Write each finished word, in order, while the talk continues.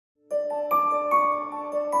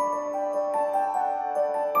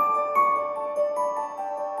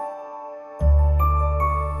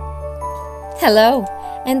Hello,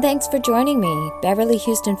 and thanks for joining me, Beverly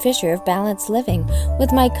Houston Fisher of Balanced Living,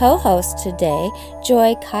 with my co-host today,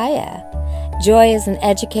 Joy Kaya. Joy is an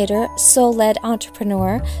educator, soul-led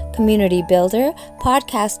entrepreneur, community builder,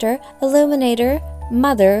 podcaster, illuminator,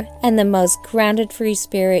 mother, and the most grounded free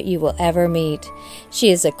spirit you will ever meet.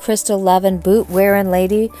 She is a crystal-loving, boot-wearing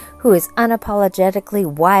lady who is unapologetically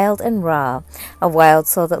wild and raw, a wild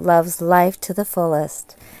soul that loves life to the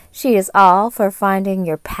fullest. She is all for finding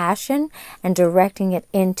your passion and directing it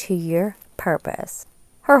into your purpose.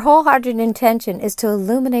 Her wholehearted intention is to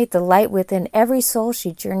illuminate the light within every soul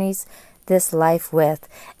she journeys this life with,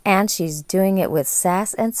 and she's doing it with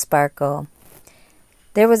sass and sparkle.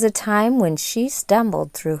 There was a time when she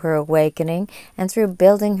stumbled through her awakening and through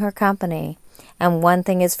building her company. And one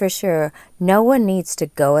thing is for sure, no one needs to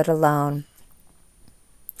go it alone.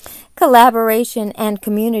 Collaboration and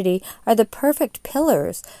community are the perfect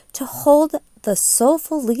pillars to hold the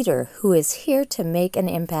soulful leader who is here to make an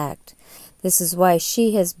impact. This is why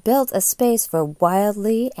she has built a space for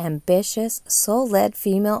wildly ambitious, soul-led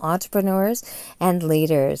female entrepreneurs and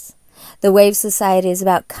leaders. The Wave Society is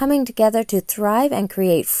about coming together to thrive and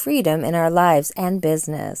create freedom in our lives and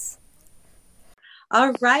business.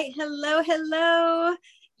 All right. Hello.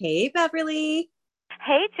 Hey, Beverly.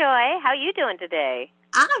 Hey, Joy. How you doing today?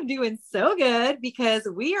 I'm doing so good because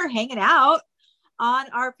we are hanging out on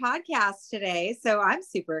our podcast today. So I'm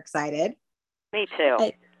super excited. Me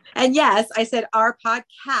too. And yes, I said our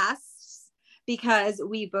podcasts because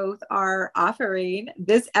we both are offering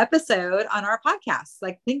this episode on our podcast.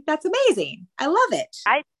 I think that's amazing. I love it.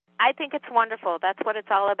 I think it's wonderful. That's what it's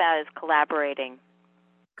all about, is collaborating.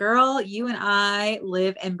 Girl, you and I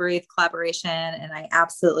live and breathe collaboration. And I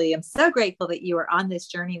absolutely am so grateful that you are on this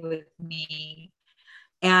journey with me.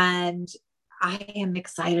 And I am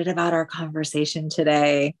excited about our conversation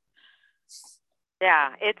today.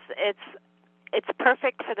 Yeah, it's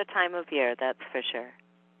perfect for the time of year, that's for sure.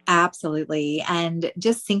 Absolutely. And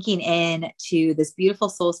just sinking in to this beautiful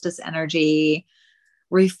solstice energy,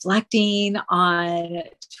 reflecting on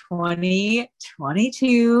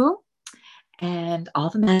 2022 and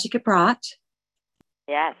all the magic it brought.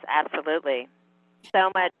 Yes, absolutely.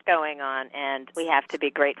 So much going on, and we have to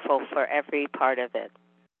be grateful for every part of it.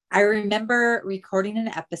 I remember recording an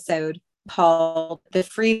episode called The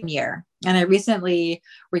Freedom Year, and I recently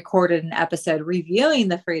recorded an episode reviewing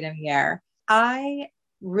the Freedom Year. I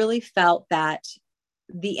really felt that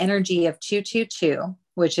the energy of 222,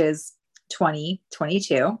 which is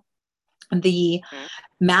 2022, the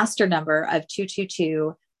master number of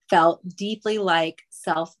 222 felt deeply like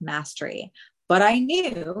self-mastery, but I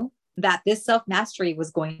knew that this self-mastery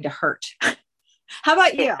was going to hurt. How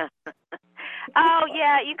about you? Oh,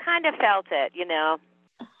 yeah, you kind of felt it, You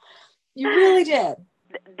really did.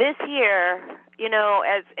 This year,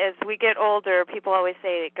 as we get older, people always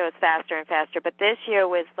say it goes faster and faster, but this year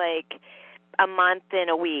was like a month and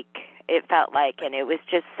a week, it felt like, and it was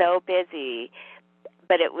just so busy,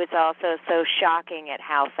 but it was also so shocking at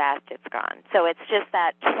how fast it's gone. So it's just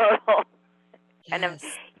that total kind of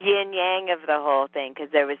yin-yang of the whole thing,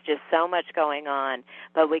 because there was just so much going on,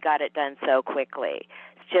 but we got it done so quickly.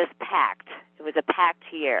 It's just packed. It was a packed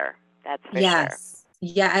year, that's for sure.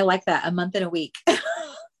 Yeah, I like that. A month and a week. It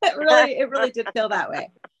really did feel that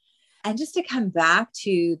way. And just to come back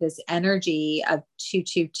to this energy of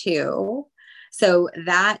 222, so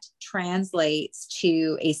that translates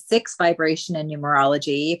to a 6 vibration in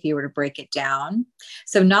numerology, if you were to break it down.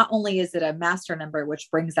 So not only is it a master number,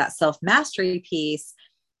 which brings that self-mastery piece,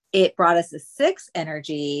 it brought us a 6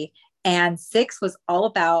 energy, and 6 was all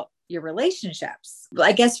about your relationships.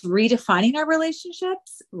 I guess redefining our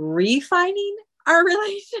relationships, refining our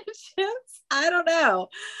relationships. I don't know.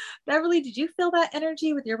 Beverly, did you feel that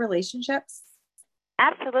energy with your relationships?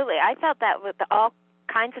 Absolutely. I felt that with all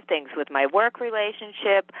kinds of things, with my work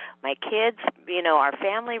relationship, my kids, our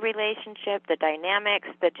family relationship, the dynamics,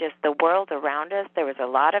 the world around us. There was a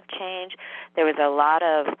lot of change. There was a lot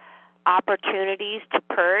of opportunities to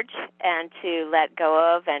purge and to let go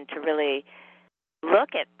of, and to really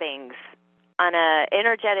look at things on an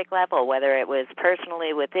energetic level, whether it was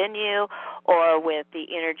personally within you or with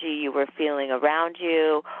the energy you were feeling around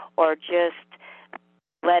you, or just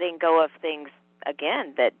letting go of things,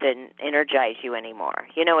 again, that didn't energize you anymore.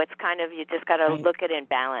 It's kind of, you just got to look at it in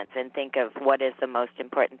balance and think of what is the most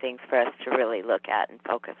important things for us to really look at and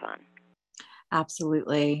focus on.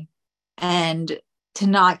 Absolutely. And to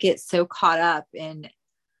not get so caught up in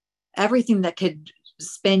everything that could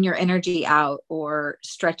spin your energy out or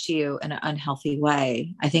stretch you in an unhealthy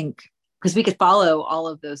way. I think because we could follow all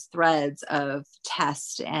of those threads of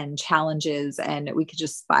tests and challenges, and we could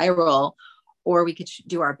just spiral, or we could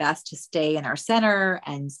do our best to stay in our center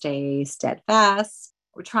and stay steadfast.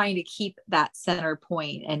 We're trying to keep that center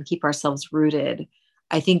point and keep ourselves rooted,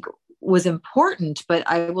 I think was important, but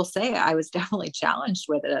I will say I was definitely challenged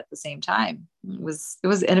with it at the same time. It was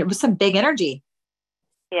some big energy.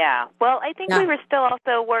 Yeah. Well, I think we were still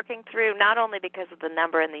also working through, not only because of the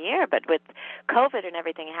number in the year, but with COVID and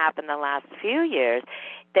everything happened the last few years,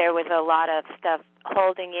 there was a lot of stuff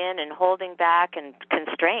holding in and holding back and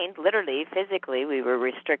constrained, literally, physically. We were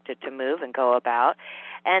restricted to move and go about.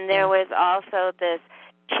 And there was also this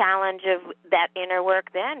challenge of that inner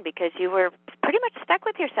work then, because you were pretty much stuck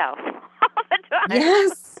with yourself all the time.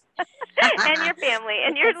 Yes. And your family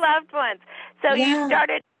and your loved ones. So you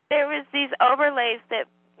started, there was these overlays that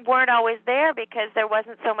weren't always there because there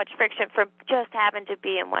wasn't so much friction from just having to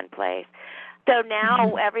be in one place. So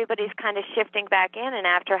now everybody's kind of shifting back in, and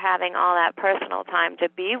after having all that personal time to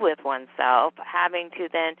be with oneself, having to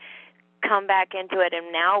then come back into it.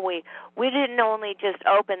 And now we didn't only just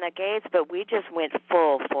open the gates, but we just went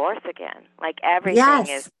full force again. Like everything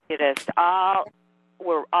is just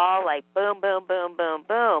we're all like boom, boom, boom, boom,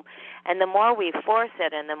 boom. And the more we force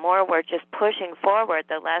it and the more we're just pushing forward,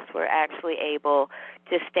 the less we're actually able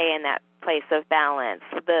to stay in that place of balance,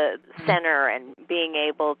 the center, and being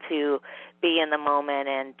able to be in the moment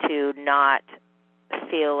and to not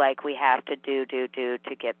feel like we have to do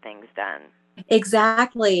to get things done.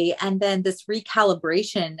 Exactly. And then this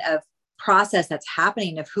recalibration of process that's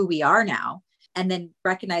happening of who we are now, and then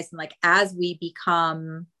recognizing, like, as we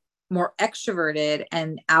become more extroverted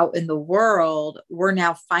and out in the world, we're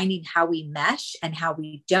now finding how we mesh and how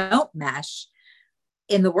we don't mesh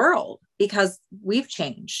in the world, because we've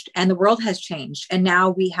changed and the world has changed, and now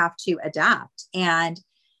we have to adapt. And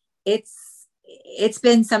it's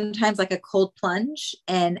been sometimes like a cold plunge,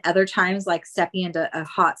 and other times like stepping into a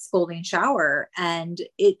hot scalding shower. And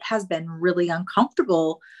it has been really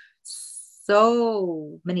uncomfortable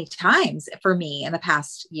so many times for me in the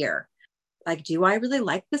past year. Like, do I really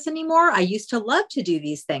like this anymore? I used to love to do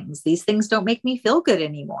these things. These things don't make me feel good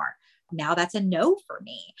anymore. Now that's a no for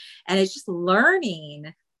me. And it's just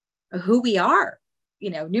learning who we are. You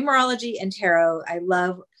know, numerology and tarot, I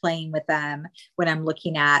love playing with them when I'm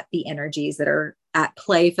looking at the energies that are at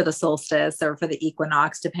play for the solstice or for the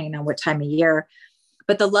equinox, depending on what time of year.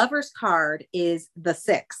 But the Lover's card is the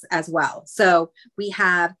 6 as well. So we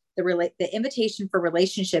have the invitation for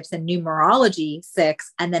relationships in numerology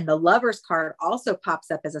 6, and then the Lover's card also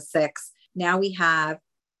pops up as a 6. Now we have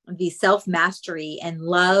the self-mastery and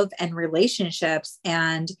love and relationships,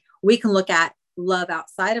 and we can look at love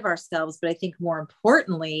outside of ourselves, but I think more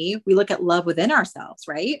importantly, we look at love within ourselves,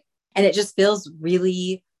 right? And it just feels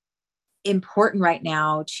really important right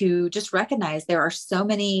now to just recognize there are so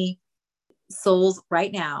many souls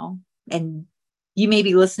right now, and you may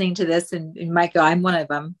be listening to this and might go, I'm one of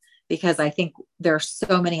them, because I think there are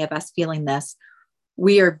so many of us feeling this.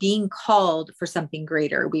 We are being called for something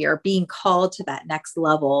greater. We are being called to that next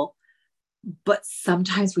level, but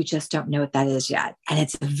sometimes we just don't know what that is yet. And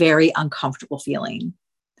it's a very uncomfortable feeling,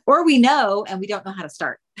 or we know, and we don't know how to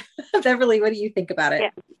start. Beverly, what do you think about it?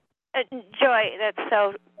 Yeah. Joy,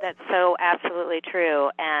 that's so absolutely true.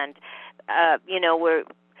 And, we're,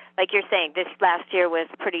 like you're saying, this last year was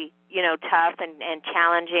pretty, tough and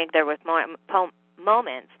challenging. There was more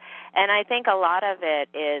moments. And I think a lot of it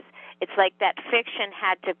is, it's like that fiction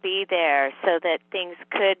had to be there so that things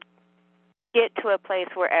could get to a place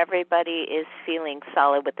where everybody is feeling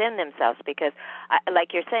solid within themselves. Because,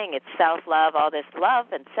 like you're saying, it's self-love, all this love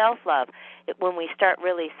and self-love. When we start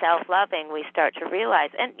really self-loving, we start to realize,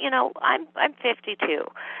 and, I'm 52.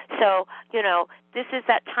 So, this is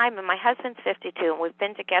that time, and my husband's 52, and we've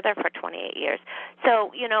been together for 28 years.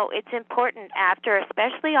 So, it's important after,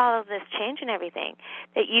 especially all of this change and everything,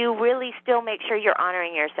 that you really still make sure you're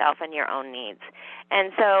honoring yourself and your own needs.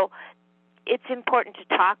 And so it's important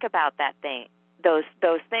to talk about those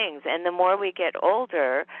things. And the more we get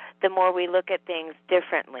older, the more we look at things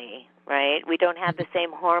differently, right? We don't have the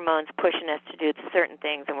same hormones pushing us to do certain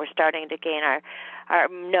things, and we're starting to gain our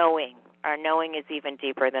knowing. Our knowing is even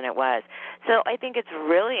deeper than it was. So I think it's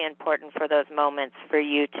really important for those moments for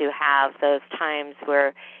you to have those times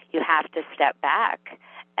where you have to step back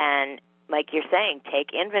and, like you're saying, take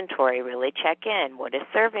inventory, really check in. What is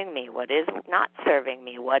serving me? What is not serving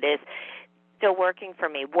me? What is still working for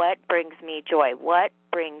me? What brings me joy? What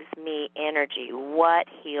brings me energy? What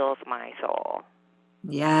heals my soul?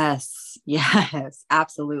 Yes,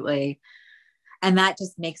 absolutely. And that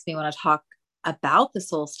just makes me want to talk about the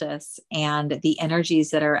solstice and the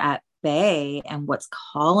energies that are at bay and what's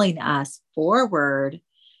calling us forward.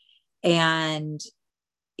 And,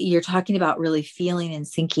 you're talking about really feeling and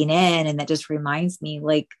sinking in. And that just reminds me,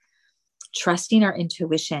 like, trusting our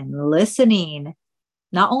intuition, listening,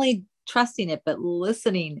 not only trusting it, but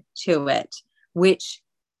listening to it, which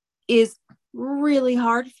is really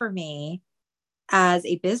hard for me as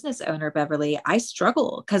a business owner, Beverly. I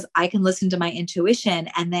struggle because I can listen to my intuition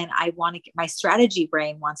and then I want to get, my strategy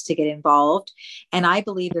brain wants to get involved. And I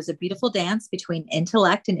believe there's a beautiful dance between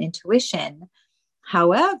intellect and intuition.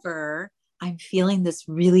 However, I'm feeling this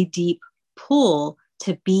really deep pull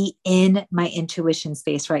to be in my intuition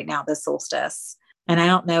space right now, this solstice. And I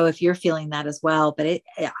don't know if you're feeling that as well, but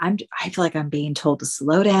I feel like I'm being told to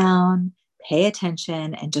slow down, pay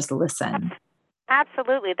attention, and just listen.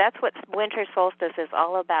 Absolutely. That's what winter solstice is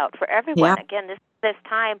all about for everyone. Yeah. Again, this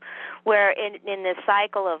time where in this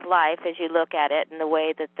cycle of life, as you look at it, and the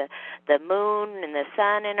way that the moon and the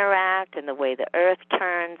sun interact, and the way the earth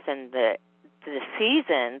turns, and the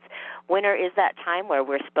seasons, winter is that time where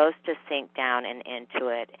we're supposed to sink down and into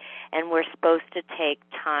it, and we're supposed to take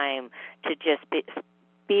time to just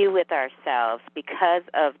be with ourselves because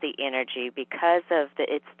of the energy, because of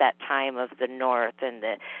it's that time of the north and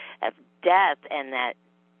of death, and that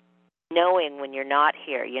knowing when you're not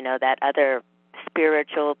here, that other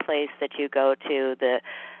spiritual place that you go to, the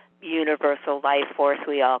universal life force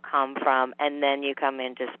we all come from, and then you come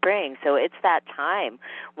into spring. So it's that time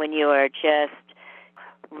when you are just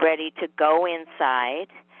ready to go inside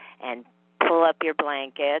and pull up your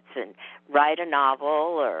blankets and write a novel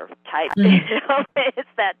or type. It's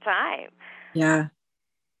that time. Yeah.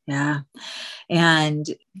 Yeah. And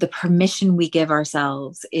the permission we give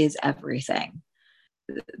ourselves is everything.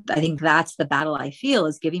 I think that's the battle I feel,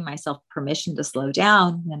 is giving myself permission to slow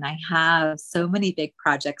down. And I have so many big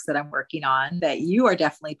projects that I'm working on that you are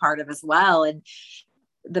definitely part of as well. And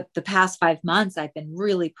the past 5 months, I've been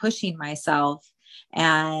really pushing myself.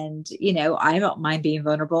 And, I don't mind being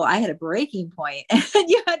vulnerable. I had a breaking point and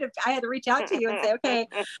I had to reach out to you and say, okay,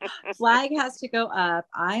 flag has to go up.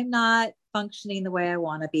 I'm not functioning the way I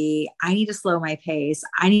want to be. I need to slow my pace.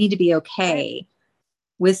 I need to be okay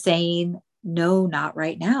with saying, no, not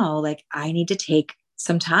right now. Like, I need to take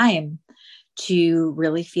some time to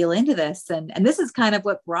really feel into this. And this is kind of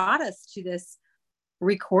what brought us to this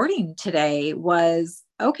recording today was,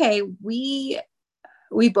 okay, we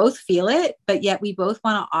both feel it, but yet we both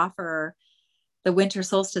want to offer the winter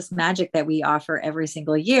solstice magic that we offer every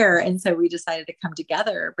single year. And so we decided to come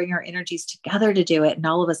together, bring our energies together to do it. And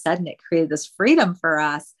all of a sudden it created this freedom for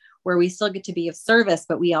us where we still get to be of service,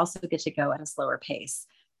 but we also get to go at a slower pace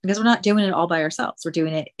because we're not doing it all by ourselves. We're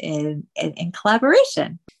doing it in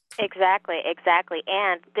collaboration. Exactly.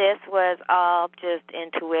 And this was all just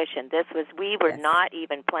intuition. We were not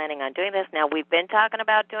even planning on doing this. Now, we've been talking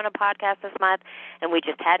about doing a podcast this month, and we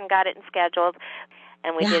just hadn't got it scheduled.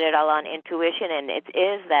 And we did it all on intuition, and it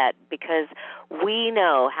is that because we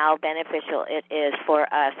know how beneficial it is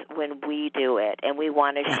for us when we do it, and we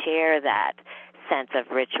want to share that sense of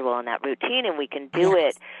ritual and that routine, and we can do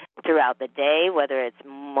it throughout the day, whether it's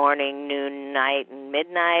morning, noon, night, and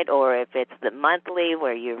midnight, or if it's the monthly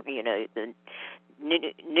where the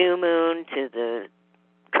new moon to the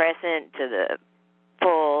crescent to the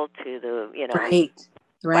full to the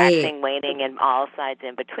waxing, waning, and all sides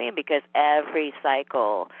in between, because every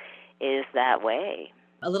cycle is that way.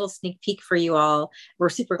 A little sneak peek for you all. We're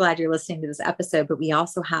super glad you're listening to this episode, but we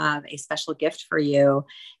also have a special gift for you.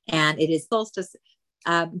 And it is Solstice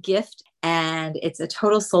gift. And it's a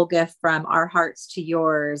total soul gift from our hearts to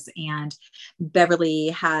yours. And Beverly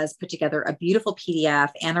has put together a beautiful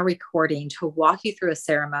PDF and a recording to walk you through a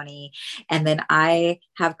ceremony. And then I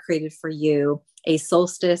have created for you a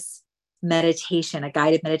solstice meditation, a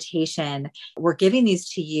guided meditation. We're giving these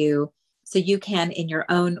to you so you can, in your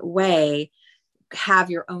own way, have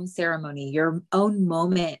your own ceremony, your own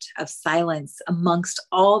moment of silence amongst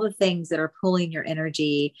all the things that are pulling your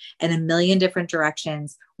energy in a million different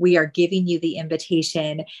directions. We are giving you the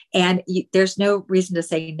invitation, and there's no reason to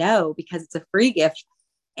say no because it's a free gift,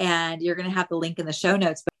 and you're going to have the link in the show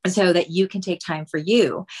notes so that you can take time for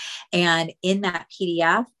you. And in that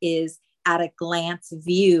PDF is at a glance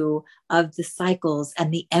view of the cycles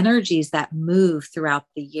and the energies that move throughout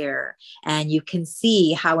the year. And you can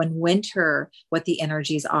see how in winter, what the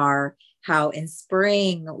energies are, how in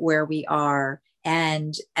spring, where we are,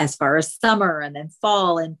 and as far as summer and then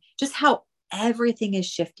fall, and just how everything is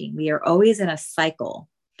shifting. We are always in a cycle.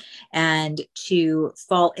 And to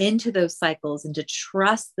fall into those cycles and to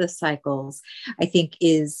trust the cycles, I think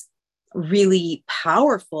is really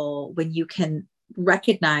powerful when you can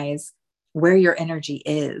recognize where your energy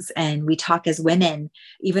is. And we talk as women,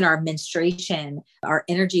 even our menstruation, our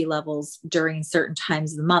energy levels during certain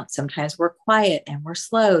times of the month. Sometimes we're quiet and we're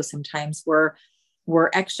slow. Sometimes we're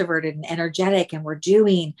extroverted and energetic and we're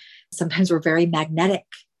doing. Sometimes we're very magnetic.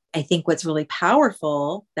 I think what's really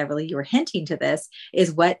powerful, Beverly, you were hinting to this,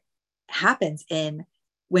 is what happens in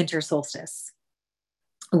winter solstice.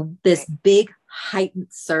 This big heightened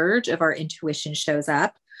surge of our intuition shows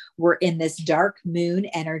up. We're in this dark moon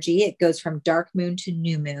energy. It goes from dark moon to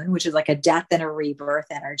new moon, which is like a death and a rebirth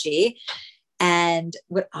energy. And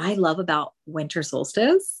what I love about winter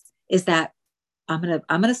solstice is that I'm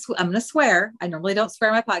gonna swear. I normally don't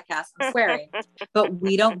swear on my podcast. I'm swearing, but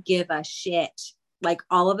we don't give a shit. Like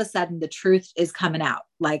all of a sudden, the truth is coming out.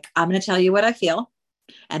 Like I'm gonna tell you what I feel,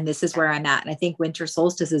 and this is where I'm at. And I think winter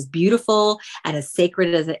solstice is beautiful and as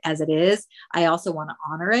sacred as it is. I also want to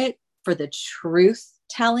honor it for the truth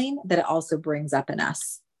telling that it also brings up in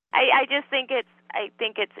us. I just think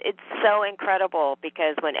it's so incredible,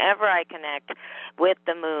 because whenever I connect with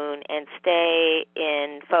the moon and stay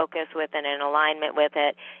in focus with it and in alignment with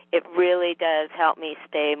it, it really does help me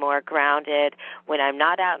stay more grounded. When I'm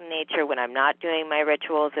not out in nature, when I'm not doing my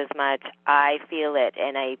rituals as much, I feel it,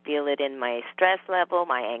 and I feel it in my stress level,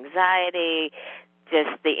 my anxiety,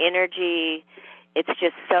 just the energy. It's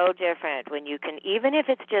just so different when you can, even if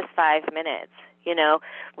it's just 5 minutes,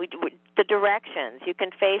 the directions. You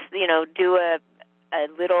can face, do a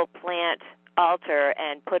little plant altar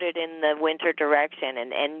and put it in the winter direction,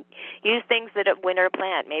 and use things that a winter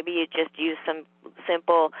plant. Maybe you just use some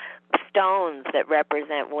simple stones that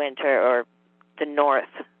represent winter or the north,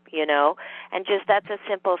 and just that's a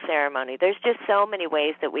simple ceremony. There's just so many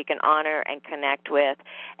ways that we can honor and connect with,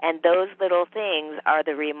 and those little things are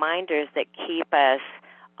the reminders that keep us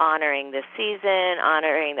honoring the season,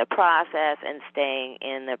 honoring the process, and staying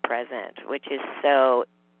in the present, which is so,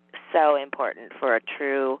 so important for a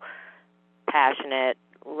true, passionate,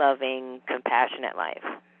 loving, compassionate life.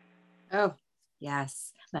 Oh,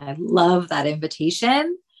 yes. I love that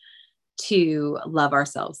invitation to love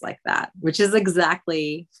ourselves like that, which is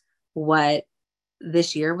exactly what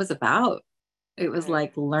this year was about. It was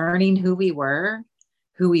like learning who we were,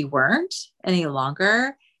 who we weren't any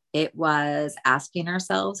longer. It was asking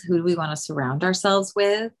ourselves, who do we want to surround ourselves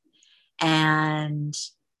with? And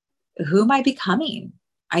who am I becoming?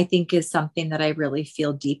 I think is something that I really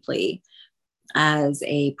feel deeply as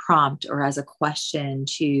a prompt or as a question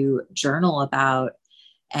to journal about.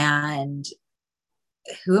 And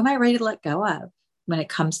who am I ready to let go of when it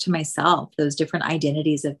comes to myself? Those different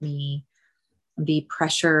identities of me, the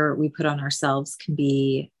pressure we put on ourselves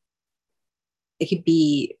it could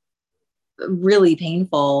be really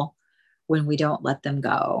painful when we don't let them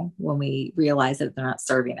go, when we realize that they're not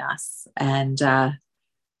serving us. And I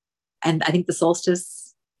think the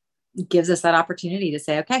solstice gives us that opportunity to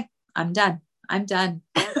say, okay, I'm done. I'm done.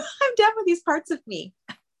 I'm done with these parts of me.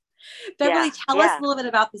 Beverly, tell us a little bit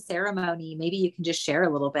about the ceremony. Maybe you can just share a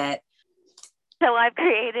little bit. So I've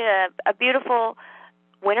created a beautiful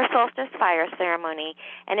winter solstice fire ceremony,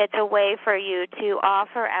 and it's a way for you to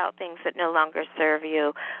offer out things that no longer serve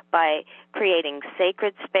you by creating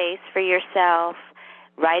sacred space for yourself,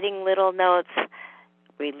 writing little notes,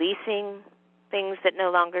 releasing things that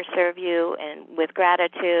no longer serve you and with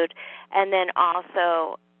gratitude, and then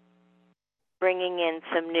also bringing in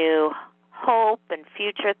some new hope and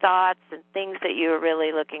future thoughts and things that you're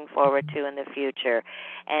really looking forward to in the future.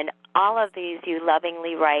 And all of these you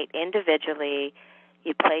lovingly write individually.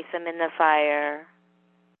 You place them in the fire,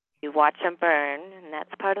 you watch them burn, and that's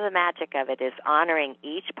part of the magic of it, is honoring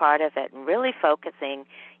each part of it and really focusing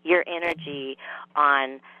your energy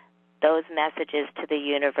on those messages to the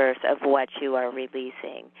universe of what you are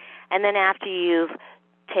releasing. And then after you've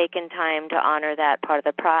taken time to honor that part of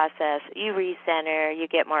the process, you recenter, you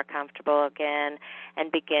get more comfortable again,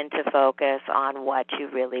 and begin to focus on what you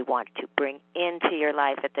really want to bring into your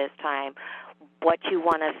life at this time, what you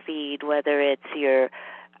want to feed, whether it's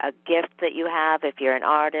a gift that you have, if you're an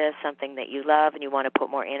artist, something that you love and you want to put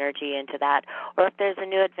more energy into that, or if there's a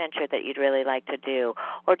new adventure that you'd really like to do,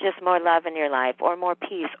 or just more love in your life, or more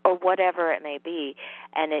peace, or whatever it may be.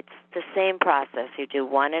 And it's the same process. You do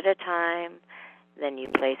one at a time, then you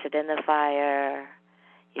place it in the fire,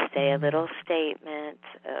 you say a little statement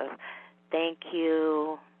of thank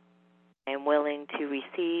you, I'm willing to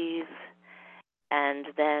receive, and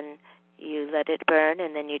then you let it burn,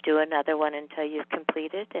 and then you do another one until you've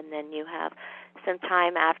completed, and then you have some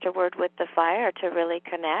time afterward with the fire to really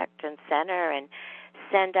connect and center and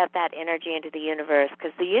send up that energy into the universe,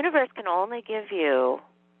 because the universe can only give you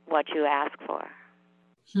what you ask for.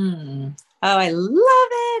 Oh, I love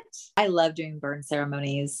it. I love doing burn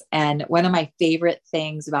ceremonies. And one of my favorite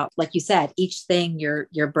things about, like you said, each thing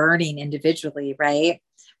you're burning individually, right?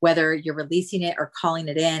 Whether you're releasing it or calling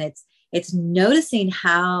it in, it's noticing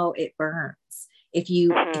how it burns. If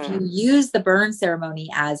you use the burn ceremony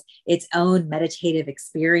as its own meditative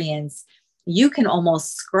experience, you can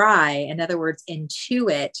almost scry, in other words,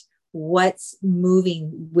 intuit what's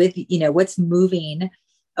moving what's moving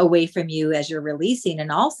away from you as you're releasing,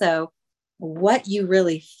 and also what you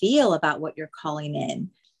really feel about what you're calling in.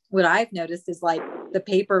 What I've noticed is like the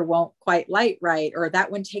paper won't quite light right, or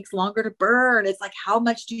that one takes longer to burn. It's like, how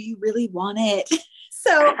much do you really want it?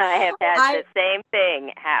 So I have had the same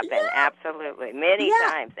thing happen. Yeah, absolutely. Many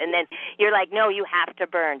times. And then you're like, no, you have to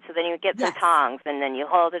burn. So then you get some tongs and then you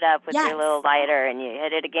hold it up with your little lighter and you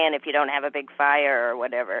hit it again if you don't have a big fire or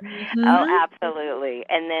whatever. Mm-hmm. Oh, absolutely.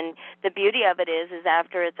 And then the beauty of it is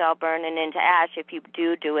after it's all burning into ash, if you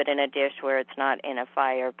do it in a dish where it's not in a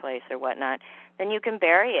fireplace or whatnot, then you can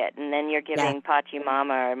bury it. And then you're giving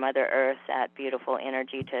Pachamama or Mother Earth that beautiful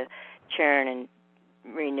energy to churn and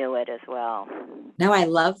renew it as well. No, I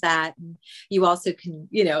love that. You also can,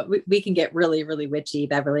 we can get really, really witchy,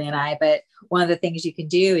 Beverly and I, but one of the things you can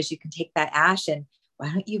do is you can take that ash and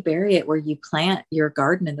why don't you bury it where you plant your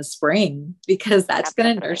garden in the spring? Because that's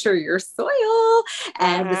going to nurture your soil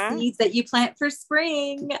and the seeds that you plant for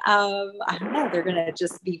spring. I don't know, they're going to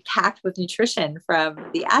just be packed with nutrition from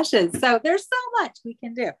the ashes. So there's so much we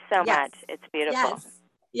can do. So much. It's beautiful.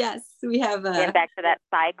 Yes. We have getting back to that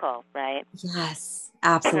cycle, right? Yes,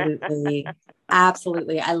 absolutely.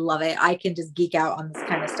 Absolutely. I love it. I can just geek out on this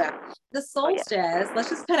kind of stuff. The solstice, let's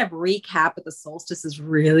just kind of recap what the solstice is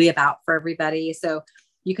really about for everybody. So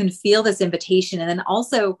you can feel this invitation. And then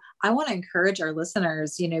also I want to encourage our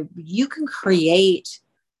listeners, you can create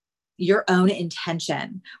your own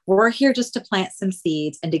intention. We're here just to plant some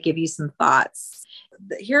seeds and to give you some thoughts.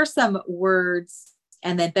 Here are some words.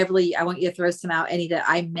 And then Beverly, I want you to throw some out, any that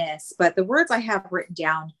I miss. But the words I have written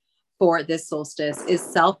down for this solstice is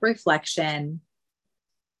self-reflection,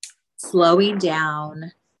 slowing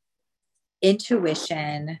down,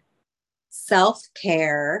 intuition,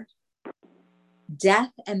 self-care,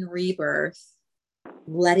 death and rebirth,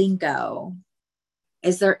 letting go.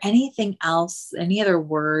 Is there anything else, any other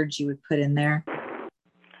words you would put in there?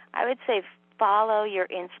 I would say follow your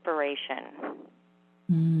inspiration.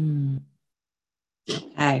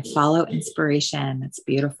 Okay, follow inspiration. That's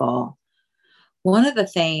beautiful. One of the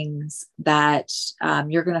things that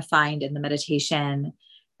you're going to find in the meditation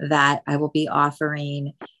that I will be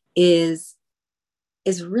offering is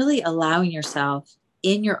really allowing yourself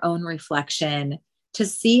in your own reflection to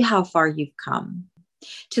see how far you've come,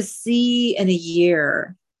 to see in a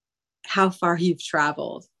year how far you've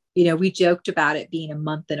traveled. We joked about it being a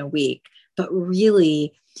month and a week, but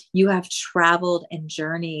really you have traveled and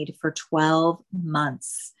journeyed for 12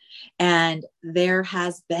 months. And there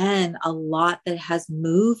has been a lot that has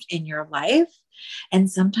moved in your life. And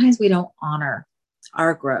sometimes we don't honor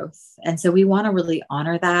our growth. And so we want to really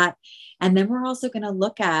honor that. And then we're also going to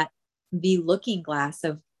look at the looking glass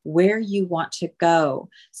of where you want to go.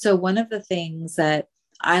 So one of the things that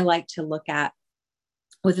I like to look at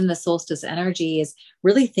within the solstice energy is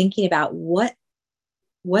really thinking about what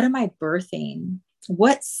am I birthing?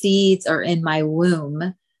 What seeds are in my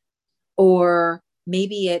womb? Or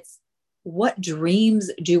maybe it's what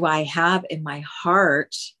dreams do I have in my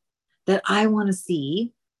heart that I want to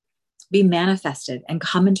see be manifested and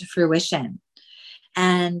come into fruition?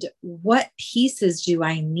 And what pieces do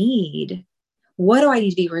I need? What do I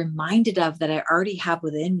need to be reminded of that I already have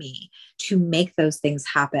within me to make those things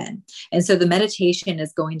happen? And so the meditation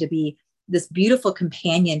is going to be this beautiful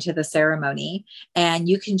companion to the ceremony. And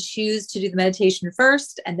you can choose to do the meditation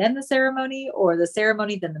first and then the ceremony, or the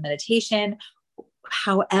ceremony, then the meditation.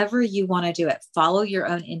 However you want to do it, follow your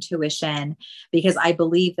own intuition, because I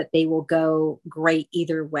believe that they will go great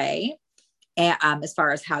either way. And as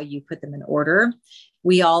far as how you put them in order,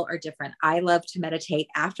 we all are different. I love to meditate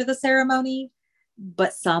after the ceremony,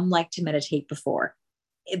 but some like to meditate before.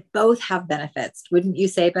 Both have benefits. Wouldn't you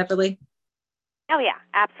say, Beverly? Oh, yeah,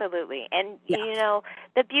 absolutely. And,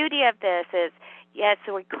 the beauty of this is,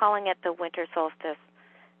 so we're calling it the winter solstice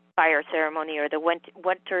fire ceremony, or the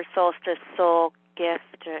winter solstice soul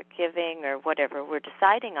gift or giving, or whatever we're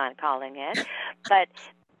deciding on calling it. But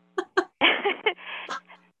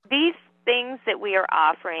these things that we are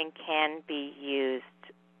offering can be used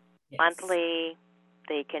monthly.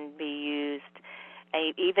 They can be used,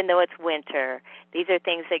 even though it's winter. These are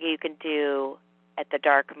things that you can do at the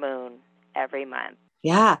dark moon every month.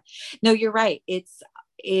 Yeah. No, you're right. It's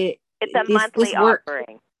a monthly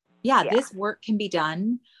offering. Yeah, this work can be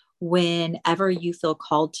done whenever you feel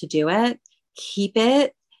called to do it, keep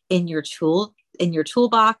it in your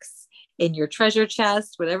toolbox, in your treasure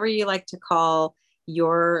chest, whatever you like to call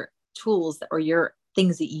your tools or your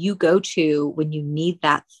things that you go to when you need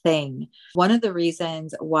that thing. One of the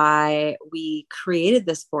reasons why we created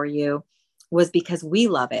this for you was because we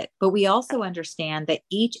love it, but we also understand that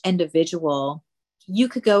each individual, you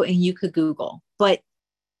could go and you could Google, but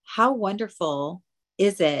how wonderful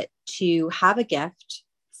is it to have a gift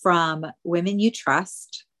from women you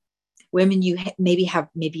trust, women you maybe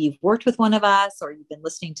you've worked with one of us, or you've been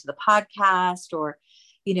listening to the podcast, or,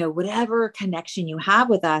 whatever connection you have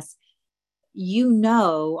with us,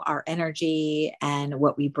 our energy and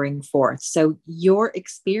what we bring forth. So your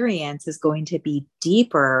experience is going to be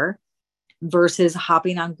deeper versus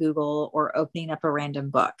hopping on Google or opening up a random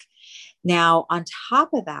book. Now, on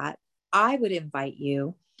top of that, I would invite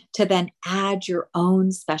you to then add your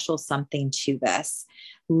own special something to this.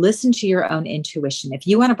 Listen to your own intuition. If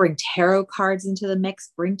you want to bring tarot cards into the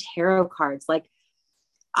mix, bring tarot cards. Like,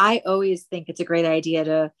 I always think it's a great idea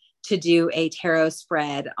to do a tarot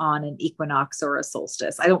spread on an equinox or a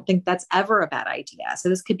solstice. I don't think that's ever a bad idea. So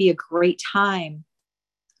this could be a great time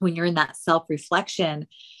when you're in that self-reflection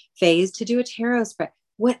phase to do a tarot spread,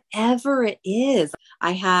 whatever it is.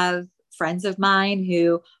 I have friends of mine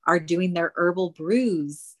who are doing their herbal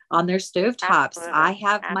brews on their stovetops. Absolutely. I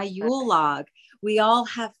have my Yule log. We all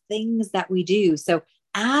have things that we do. So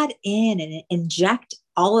add in and inject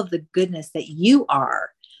all of the goodness that you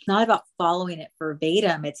are. It's not about following it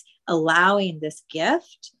verbatim. It's allowing this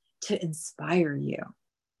gift to inspire you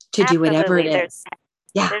to do whatever it is.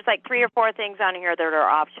 There's like 3 or 4 things on here that are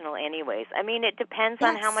optional anyways. I mean, it depends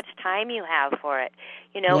on how much time you have for it.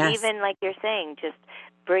 Even like you're saying, just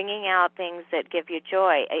bringing out things that give you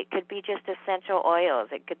joy. It could be just essential oils.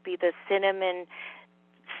 It could be the cinnamon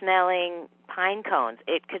smelling pine cones.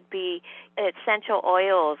 It could be essential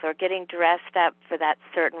oils, or getting dressed up for that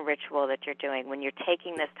certain ritual that you're doing when you're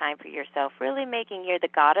taking this time for yourself, really making you the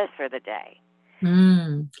goddess for the day.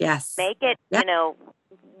 Yes. Make it,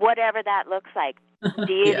 whatever that looks like.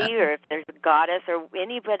 Deity, or if there's a goddess or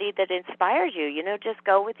anybody that inspires you, just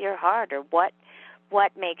go with your heart, or what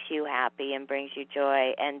makes you happy and brings you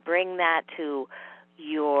joy, and bring that to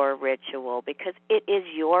your ritual, because it is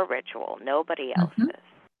your ritual. Nobody else's.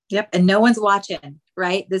 Yep. And no one's watching,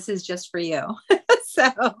 right? This is just for you.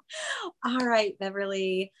 So, all right,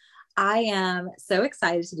 Beverly, I am so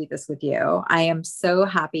excited to do this with you. I am so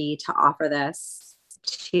happy to offer this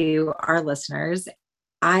to our listeners.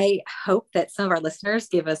 I hope that some of our listeners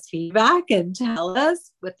give us feedback and tell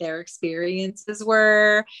us what their experiences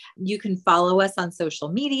were. You can follow us on social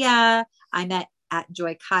media. I'm at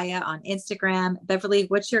Joy Kaya on Instagram. Beverly,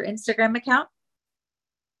 what's your Instagram account?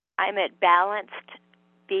 I'm at Balanced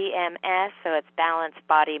BMS, so it's Balanced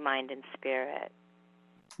Body, Mind, and Spirit.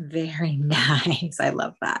 Very nice. I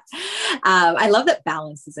love that. I love that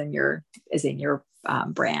balance is in your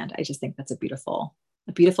brand. I just think that's a beautiful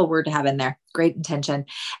word to have in there. Great intention.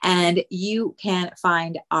 And you can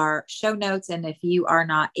find our show notes. And if you are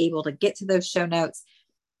not able to get to those show notes,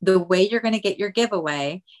 the way you're going to get your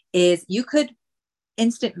giveaway is you could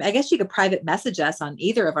private message us on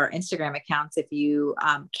either of our Instagram accounts if you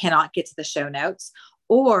cannot get to the show notes,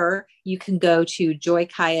 or you can go to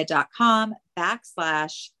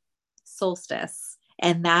joykaya.com/solstice.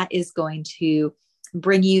 And that is going to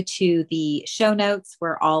bring you to the show notes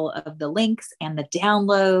where all of the links and the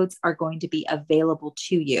downloads are going to be available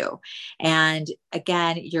to you. And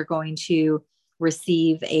again, you're going to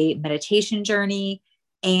receive a meditation journey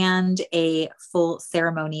and a full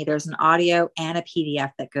ceremony. There's an audio and a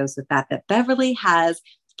PDF that goes with that Beverly has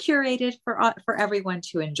curated for everyone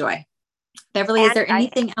to enjoy. Beverly, is there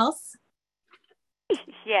anything else?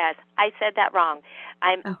 Yes, I said that wrong.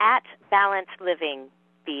 I'm at Balanced Living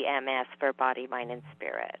BMS for Body, Mind, and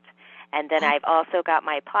Spirit. And then I've also got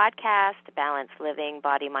my podcast, Balanced Living,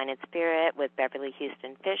 Body, Mind, and Spirit with Beverly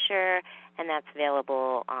Houston Fisher, and that's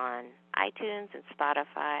available on iTunes and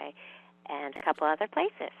Spotify and a couple other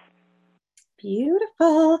places.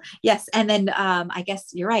 Beautiful. Yes. And then I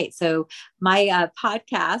guess you're right. So my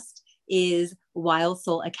podcast is Wild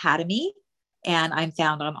Soul Academy, and I'm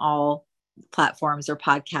found on all platforms or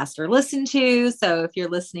podcasts are listened to. So if you're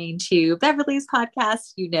listening to Beverly's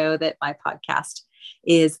podcast, you know that my podcast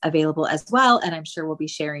is available as well. And I'm sure we'll be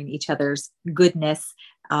sharing each other's goodness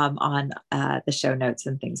on the show notes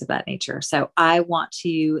and things of that nature. So I want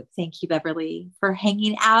to thank you, Beverly, for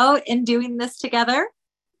hanging out and doing this together.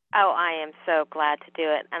 Oh, I am so glad to do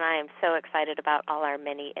it. And I am so excited about all our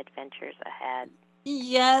many adventures ahead.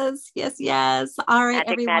 Yes, yes, yes. All right,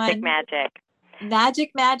 everyone. Magic.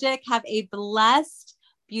 Magic. Have a blessed,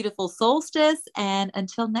 beautiful solstice. And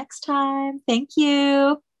until next time, thank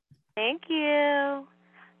you. Thank you.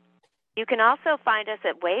 You can also find us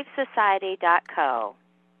at wavesociety.co.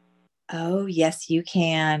 Oh, yes, you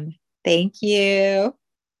can. Thank you.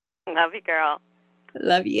 Love you, girl.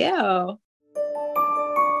 Love you.